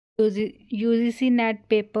UGC NET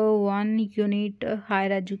paper 1 unit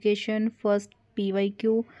higher education first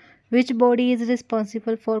PYQ. Which body is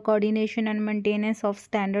responsible for coordination and maintenance of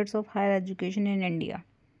standards of higher education in India?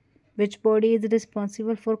 Which body is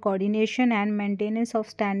responsible for coordination and maintenance of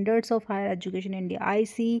standards of higher education in India?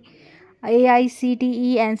 AICTE,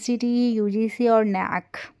 NCTE, UGC or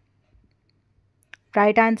NAC?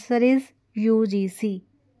 Right answer is UGC.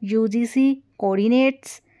 UGC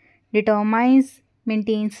coordinates, determines,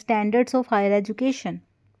 maintains standards of higher education.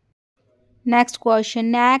 Next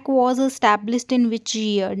question. NAC was established in which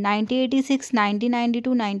year? 1986,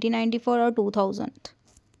 1992, 1994 or 2000?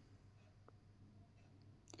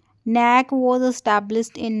 NAC was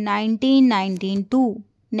established in 1992.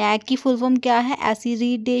 NAC की full form क्या है?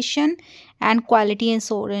 Accreditation and Quality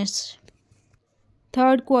Assurance.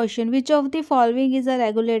 Third question. Which of the following is a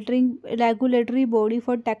regulatory body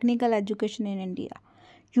for technical education in India?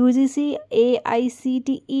 UGC,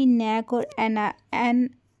 AICTE, NAC or NIRF?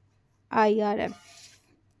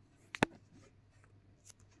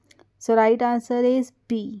 So right answer is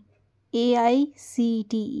B,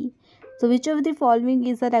 AICTE. So which of the following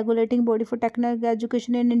is the regulating body for technical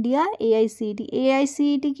education in India? AICTE.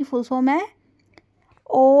 AICTE की full form है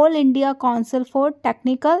All India Council for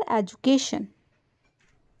Technical Education.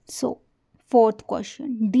 So fourth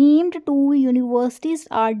question. Deemed to universities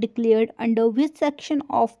are declared under which section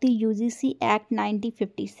of the UGC Act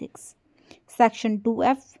 1956? Section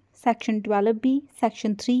 2F, Section 12B,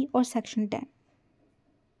 Section 3 or Section 10?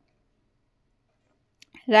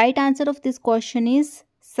 Right answer of this question is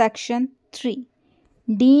Section 3.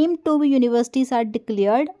 Deemed to be universities are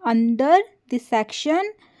declared under the Section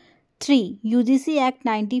 3, UGC Act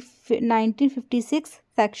 1956,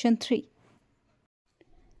 Section 3.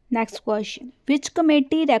 Next question. Which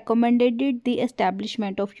committee recommended the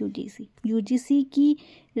establishment of UGC? UGC की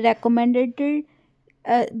recommended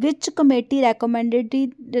which committee recommended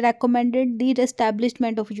the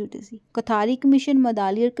establishment of UGC? Kathari Commission,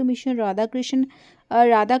 Madaliar Commission, Radhakrishnan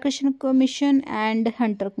Commission and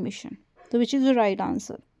Hunter Commission. So which is the right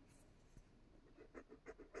answer?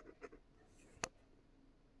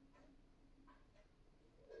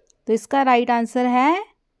 तो इसका right answer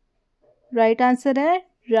है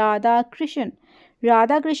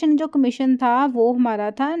राधाकृष्ण जो commission था वो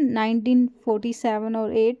हमारा था 1947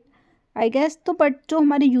 और 8 आई गेस। तो बट जो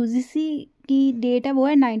हमारी यूजीसी की डेट है वो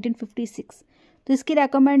है 1956। तो इसकी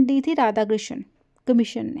रेकमेंड दी थी राधाकृष्ण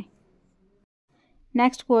कमीशन ने।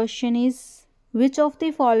 Next question is which of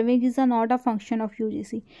the following is not a function of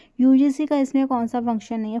UGC? UGC का इसमें कौन सा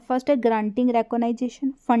फंक्शन नहीं है? फर्स्ट है granting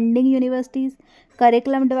recognition, funding universities,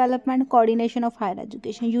 curriculum development, coordination of higher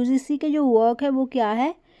education. UGC के जो वर्क है वो क्या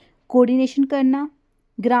है? कोऑर्डिनेशन करना,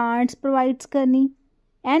 ग्रांट्स प्रोवाइड्स करनी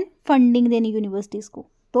एंड फंडिंग देनी यूनिवर्सिटीज़ को।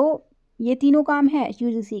 तो ये तीनों काम है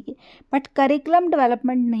यूजीसी के, बट करिकुलम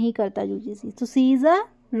डेवलपमेंट नहीं करता यूजीसी। तो सी इज़ अ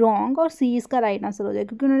रॉन्ग और सी इसका राइट आंसर हो जाएगा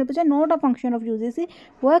क्योंकि उन्होंने पूछा not a function of UGC,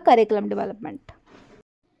 वो है करिकुलम डेवलपमेंट।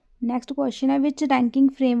 नेक्स्ट क्वेश्चन है विच ranking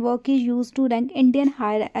framework is use to rank Indian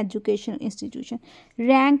higher education institution?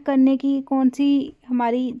 Rank करने की कौन सी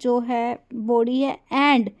हमारी जो है बॉडी है?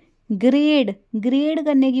 एंड ग्रेड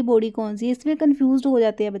करने की बॉडी कौन सी है? इसमें कंफ्यूज हो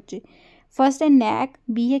जाते हैं बच्चे। फर्स्ट है नैक,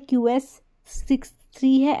 बी है QS,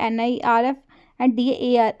 3 है NIRF एंड D है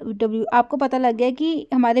ARW। आपको पता लग गया कि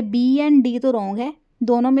हमारे B एंड D तो रॉन्ग है,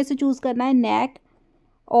 दोनों में से चूज़ करना है नैक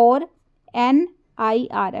और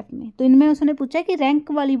NIRF में। तो इनमें उसने पूछा कि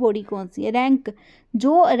रैंक वाली बॉडी कौन सी है?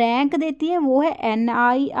 जो रैंक देती है वो है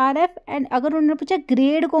NIRF एंड अगर उन्होंने पूछा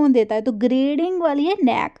ग्रेड कौन देता है तो ग्रेडिंग वाली है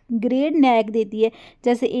नैक। ग्रेड नैक देती है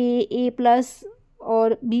जैसे A+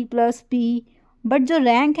 और B+, B, बट जो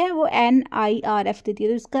रैंक है वो NIRF देती है।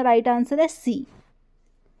 तो इसका राइट आंसर है C।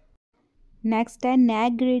 नेक्स्ट है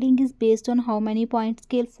NAAC grading is based on how many point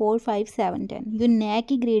scale 4, 5, 7, 10। जो नैक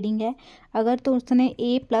की ग्रेडिंग है अगर तो उसने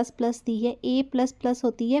A++ दी है, A++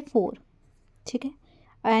 होती है 4, ठीक है।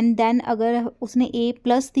 एंड देन अगर उसने A+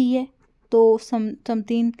 दी है तो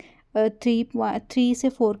समथिंग 3 से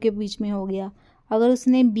 4 के बीच में हो गया। अगर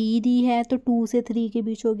उसने B दी है तो 2 से 3 के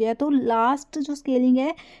बीच हो गया। तो लास्ट जो स्केलिंग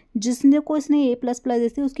है जिसने को इसने A++ दी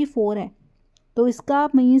थी उसकी 4 है। तो इसका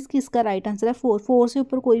मीन्स कि इसका राइट आंसर है 4 से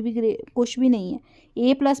ऊपर कोई भी कुछ भी नहीं है।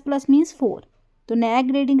 A++ means 4। तो NAAC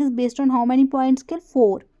grading is based on how many points scale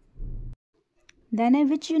 4। Then है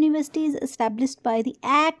which university is established by the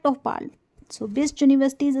act of parliament? So which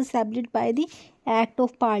university is established by the act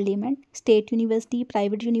of parliament? State university,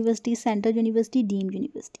 private university, central university, deemed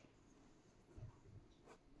university.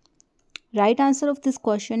 Right answer of this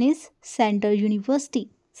question is central university.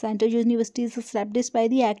 Central University is established by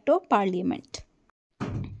the Act of Parliament.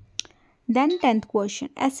 Then 10th question,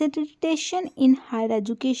 accreditation in higher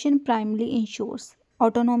education primarily ensures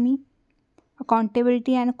autonomy,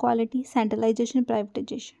 accountability and quality, centralization,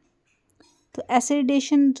 privatization. तो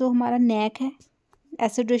accreditation जो हमारा NAC है,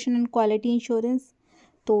 accreditation and quality insurance,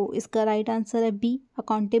 तो इसका right answer है B,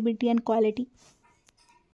 accountability and quality.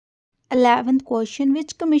 11th question,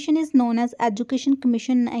 which commission is known as education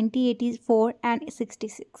commission 1984 and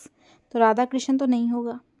 66। तो राधा कृष्ण तो नहीं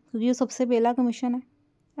होगा क्योंकि ये सबसे पहला कमीशन है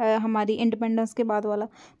हमारी इंडिपेंडेंस के बाद वाला।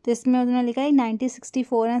 तो इसमें उन्होंने लिखा है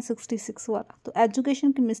 1964 एंड 66 वाला। तो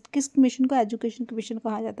एजुकेशन किस कमीशन को एजुकेशन कमीशन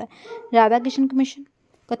कहा जाता है? Radha Krishna commission,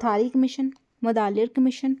 कथारी commission, मदालियर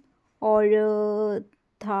commission और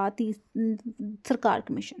था सरकार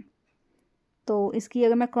कमीशन। तो इसकी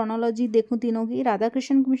अगर मैं क्रोनोलॉजी देखूं तीनों की, राधा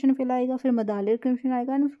कृष्ण कमीशन फिर आएगा, फिर मदालियर कमीशन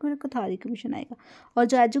आएगा और फिर कथारी कमीशन आएगा। और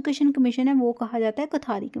जो एजुकेशन कमीशन है वो कहा जाता है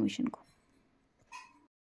कथारी कमीशन को।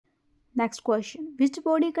 Next question, which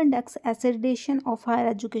body conducts accreditation of higher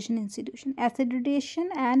education institution? Accreditation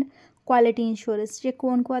and quality insurance ये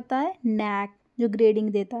कौन को आता है? नैक, जो ग्रेडिंग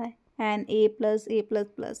देता है एंड A+,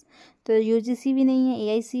 तो UGC भी नहीं है,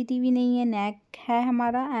 AICT भी नहीं है, नैक है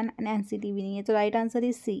हमारा एंड NCT भी नहीं है। तो right answer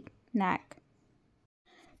is C, NAAC.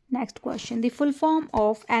 Next question, the full form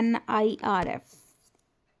of NIRF।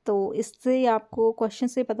 तो इससे आपको क्वेश्चन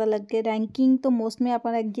से पता लग गया। रैंकिंग तो मोस्ट में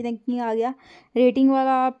आपका रैंकिंग आ गया। रेटिंग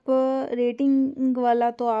वाला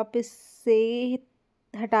तो आप इससे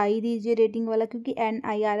हटा ही दीजिए रेटिंग वाला, क्योंकि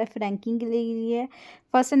NIRF रैंकिंग के लिए है।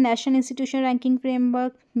 फर्स्ट है national institution ranking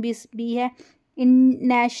framework, B है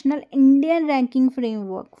नेशनल इंडियन रैंकिंग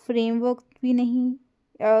फ्रेमवर्क भी नहीं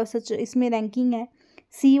सच इसमें रैंकिंग है।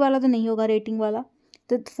 सी वाला तो नहीं होगा रेटिंग वाला।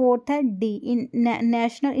 तो फोर्थ है D,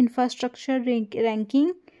 national infrastructure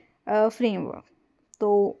ranking framework.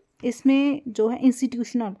 तो इसमें जो है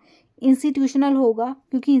इंस्टीट्यूशनल होगा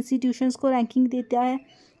क्योंकि इंस्टीट्यूशंस को रैंकिंग देता है।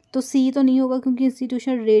 तो सी तो नहीं होगा क्योंकि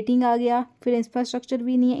इंस्टीट्यूशन रेटिंग आ गया, फिर इंफ्रास्ट्रक्चर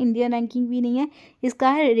भी नहीं है, इंडियन रैंकिंग भी नहीं है, इसका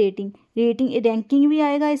है रेटिंग। रैंकिंग भी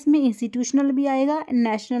आएगा इसमें, इंस्टीट्यूशनल भी आएगा,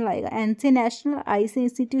 नेशनल आएगा। एन से नेशनल, आई से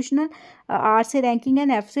इंस्टीट्यूशनल, आर से रैंकिंग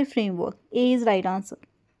एंड एफ से framework. A is right answer.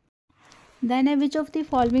 Then है which of the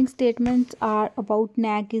following statements are about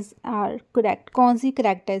NAC is are correct? कौन सी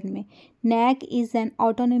करेक्ट है इसमें? NAC is an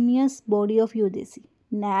ऑटोनोमियस body of UGC।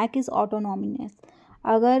 NAC is ऑटोनोमियस।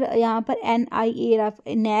 अगर यहाँ पर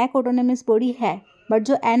NAC ऑटोनोमियस body है, but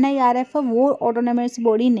जो NIRF है वो ऑटोनोमियस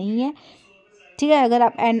बॉडी नहीं है, ठीक है। अगर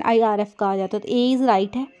आप NIRF कहा जाता है तो ए इज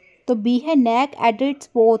राइट है। तो बी है NAC edits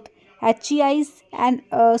both HEIs and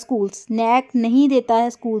schools. NAC नहीं देता है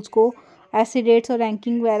स्कूल्स को ऐसे डेट्स और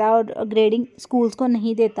रैंकिंग वगैरह और ग्रेडिंग, स्कूल्स को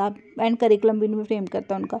नहीं देता एंड करिकुलम भी नहीं फ्रेम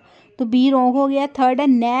करता उनका। तो बी रॉन्ग हो गया। थर्ड है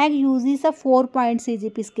NAC uses a 4 point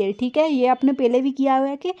CGP scale. ठीक है, ये आपने पहले भी किया हुआ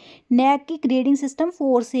है कि NAC की ग्रेडिंग सिस्टम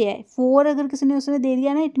 4 से है। 4 अगर किसी ने उसने दे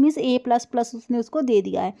दिया ना, इट मीन्स A++ उसने उसको दे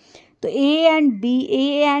दिया है। तो A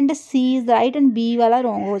and C is right and B वाला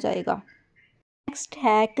रॉन्ग हो जाएगा। नेक्स्ट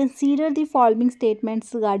है consider the following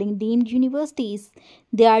statements regarding deemed universities.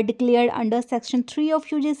 They are declared under section 3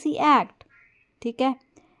 of UGC act. ठीक है,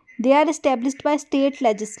 they are established by state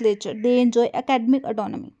legislature, they enjoy academic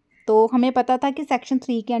autonomy. तो हमें पता था कि सेक्शन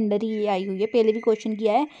 3 के अंडर ही ये आई हुई है, पहले भी क्वेश्चन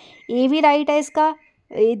किया है। ए भी राइट है इसका।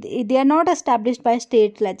 They are not established by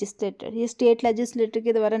state legislator, ये स्टेट लेजिस्लेटर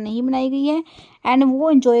के द्वारा नहीं बनाई गई है एंड वो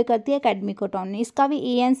एंजॉय करती है एकेडमिक ऑटोनॉमी। इसका भी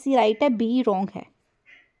A एंड C राइट है, बी रॉन्ग है।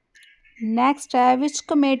 नेक्स्ट है विच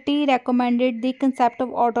committee recommended the concept of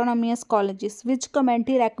ऑटोनोमियस colleges? Which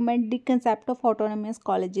committee recommend the concept of ऑटोनोमियस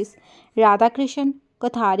colleges? Radha Krishna,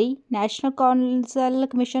 कथारी, national council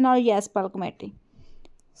commission और Yashpal committee.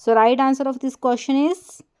 So right answer of this question is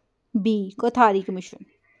B, कथारी commission.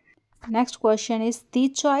 Next question is the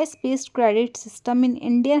choice based credit system in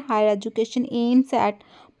Indian higher education aims at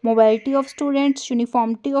mobility of students,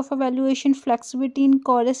 uniformity of evaluation, flexibility in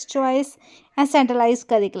course choice and centralized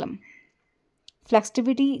curriculum।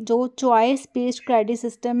 Flexibility, जो choice based credit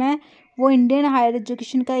system है वो Indian higher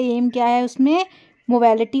education का M क्या है? उसमें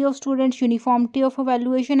mobility of students, uniformity of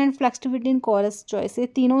evaluation and flexibility in course choice, ये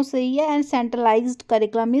तीनों सही है and centralised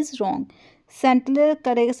curriculum is wrong.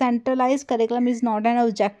 Centralised curriculum is not an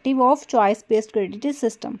objective of choice based credit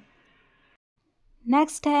system.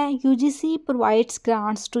 Next है UGC provides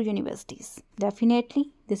grants to universities. Definitely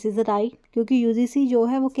this is right, क्योंकि UGC जो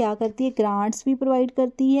है वो क्या करती है? ग्रांट्स भी प्रोवाइड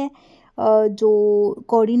करती है, जो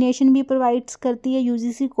कोऑर्डिनेशन भी प्रोवाइड्स करती है।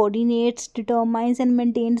 UGC coordinates, determines and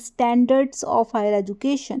maintains standards of higher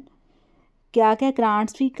education. क्या क्या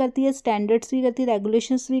ग्रांट्स भी करती है, स्टैंडर्ड्स भी करती है,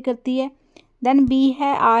 रेगुलेशंस भी करती है। देन बी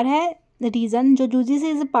है, आर है रीज़न, जो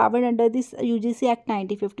UGC is powered under this UGC act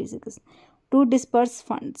 1956। To disperse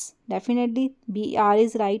funds. Definitely be are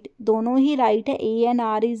is right, दोनों ही राइट है, A and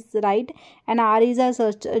are is right, and are is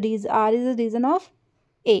a reason of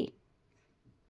A.